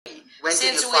When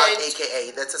did you fuck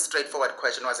AKA? That's a straightforward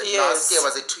question. Was it last year?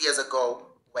 Was it 2 years ago?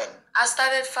 When? I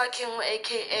started fucking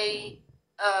AKA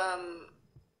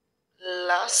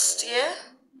last year.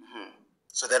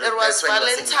 So that it was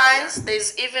Valentine's.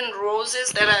 There's even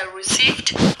roses that I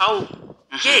received. How?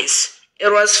 Yes.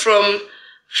 It was from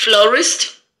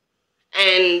florist,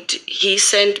 and he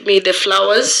sent me the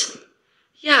flowers.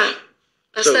 Yeah.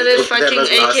 I started fucking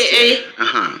AKA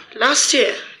last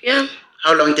year. Yeah.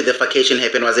 How long did the vacation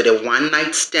happen? Was it a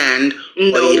one-night stand, or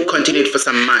it continued for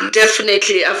some months?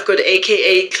 Definitely. I've got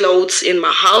AKA clothes in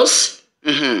my house.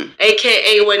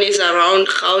 AKA when he's around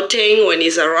Gauteng, when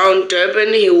he's around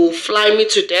Durban, he will fly me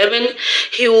to Durban.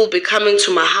 He will be coming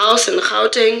to my house in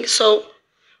Gauteng. So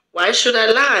why should I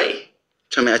lie?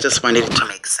 Tommy, I just wanted it to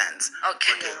make sense.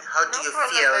 Okay. How do you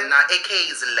feel now? AKA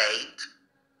is late.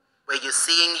 Were you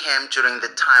seeing him during the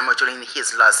time or during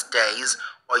his last days,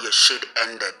 or your shit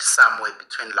ended somewhere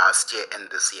between last year and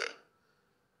this year?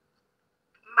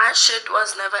 My shit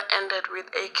was never ended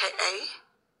with AKA.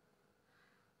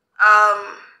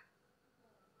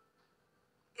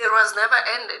 It was never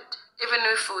ended. Even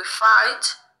if we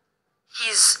fight,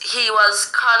 he was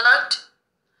colored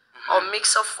or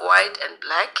mix of white and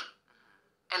black,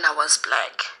 and I was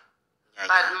black.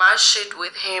 But my shit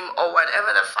with him or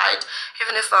whatever the fight,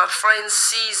 even if our friends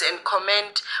sees and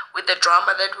comment with the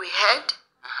drama that we had,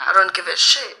 I don't give a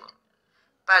shit.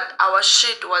 But our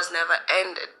shit was never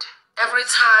ended. Every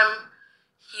time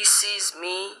he sees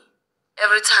me,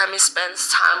 every time he spends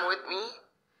time with me,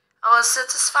 I was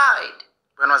satisfied.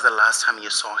 When was the last time you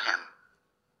saw him?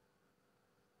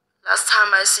 Last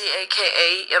time I see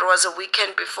AKA, it was a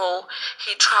weekend before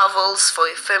he travels for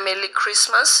a family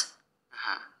Christmas.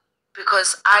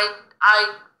 Because I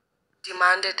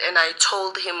demanded and I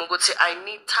told him, I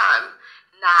need time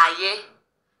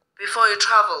before he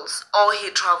travels, or he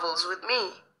travels with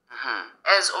me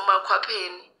as Uma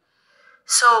Kwapeni.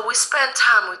 So we spent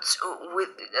time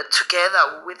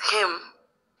together with him.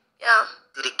 Yeah.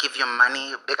 Did he give you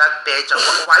money? Big up bitch.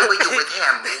 Why were you with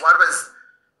him?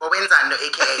 When's I know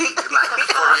AKA like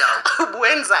for real?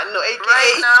 When's I know AKA?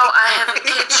 Right now I have a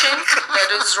kitchen that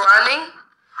is running.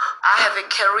 I have a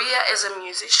career as a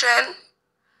musician.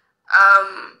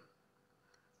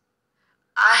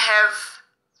 I have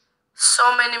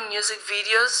so many music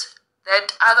videos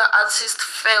that other artists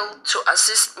failed to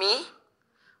assist me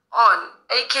on.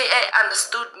 AKA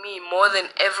understood me more than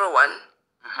everyone.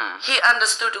 He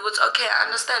understood, okay, I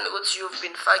understand what you've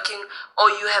been fucking, or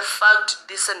you have fucked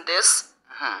this and this,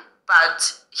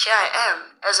 but here I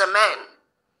am as a man.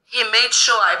 He made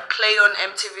sure I play on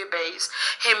MTV Base.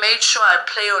 He made sure I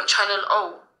play on Channel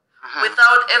O.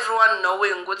 Without everyone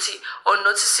knowing or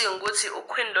noticing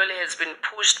queenlolly has been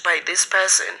pushed by this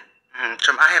person.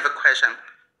 I have a question.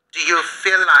 Do you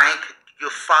feel like you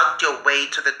fucked your way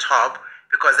to the top?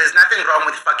 Because there's nothing wrong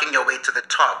with fucking your way to the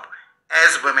top.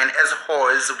 As women, as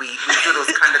whores, we do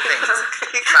those kind of things.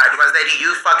 Right? Was that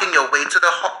you fucking your way to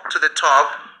the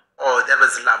top, or that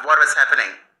was love? What was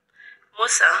happening?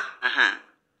 Musa.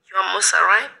 You are Musa,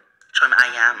 right?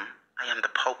 I am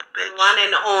the Pope, bitch. One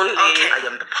and only. Okay. I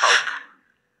am the Pope.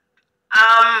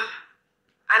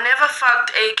 I never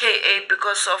fucked AKA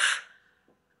because of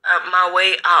my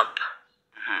way up.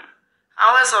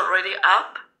 I was already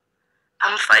up.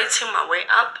 I'm fighting my way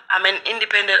up. I'm an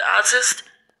independent artist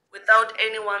without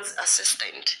anyone's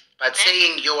assistant. But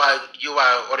saying you are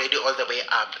already all the way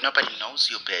up, nobody knows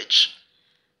you, bitch.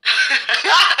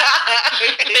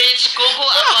 Bitch, Google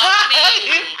about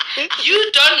me.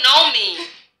 You don't know me,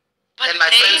 but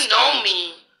they know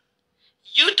me.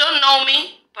 You don't know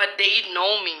me, but they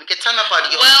know me. Okay, tell me about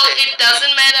your it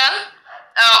doesn't matter.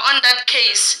 On that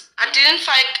case, I didn't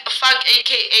fuck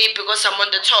AKA because I'm on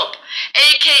the top.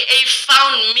 AKA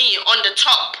found me on the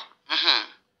top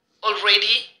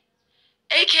already.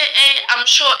 AKA, I'm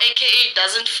sure AKA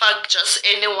doesn't fuck just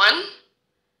anyone.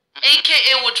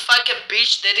 AKA would fuck a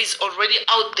bitch that is already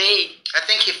out there. I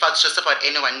think he fucks just about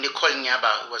anyone. Nicole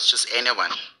Nyaba was just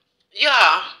anyone.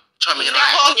 Yeah.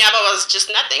 Nicole Nyaba was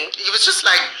just nothing. He was just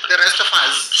like the rest of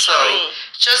us. So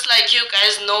just like you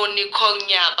guys know Nicole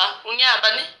Nyaba.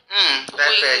 Nyaba ne?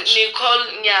 That bitch.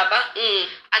 Nicole Nyaba.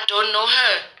 I don't know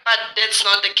her, but that's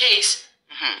not the case.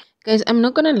 Guys, I'm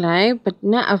not gonna lie, but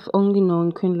now I've only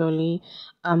known queenlolly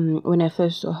when I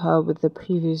first saw her with the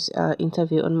previous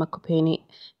interview on Makopeni.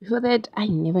 Before that, I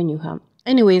never knew her.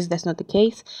 Anyways, that's not the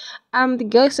case. The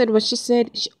girl said what she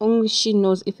said. She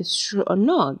knows if it's true or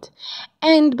not.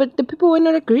 But the people were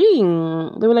not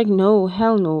agreeing. They were like, no,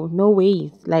 hell no, no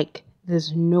way. Like,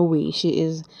 there's no way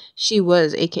she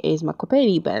was AKA's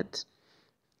Makopeni, but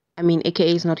I mean,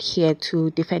 aka is not here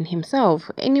to defend himself.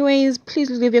 Anyways, please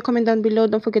leave your comment down below.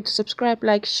 Don't forget to subscribe,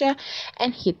 like, share,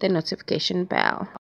 and hit the notification bell.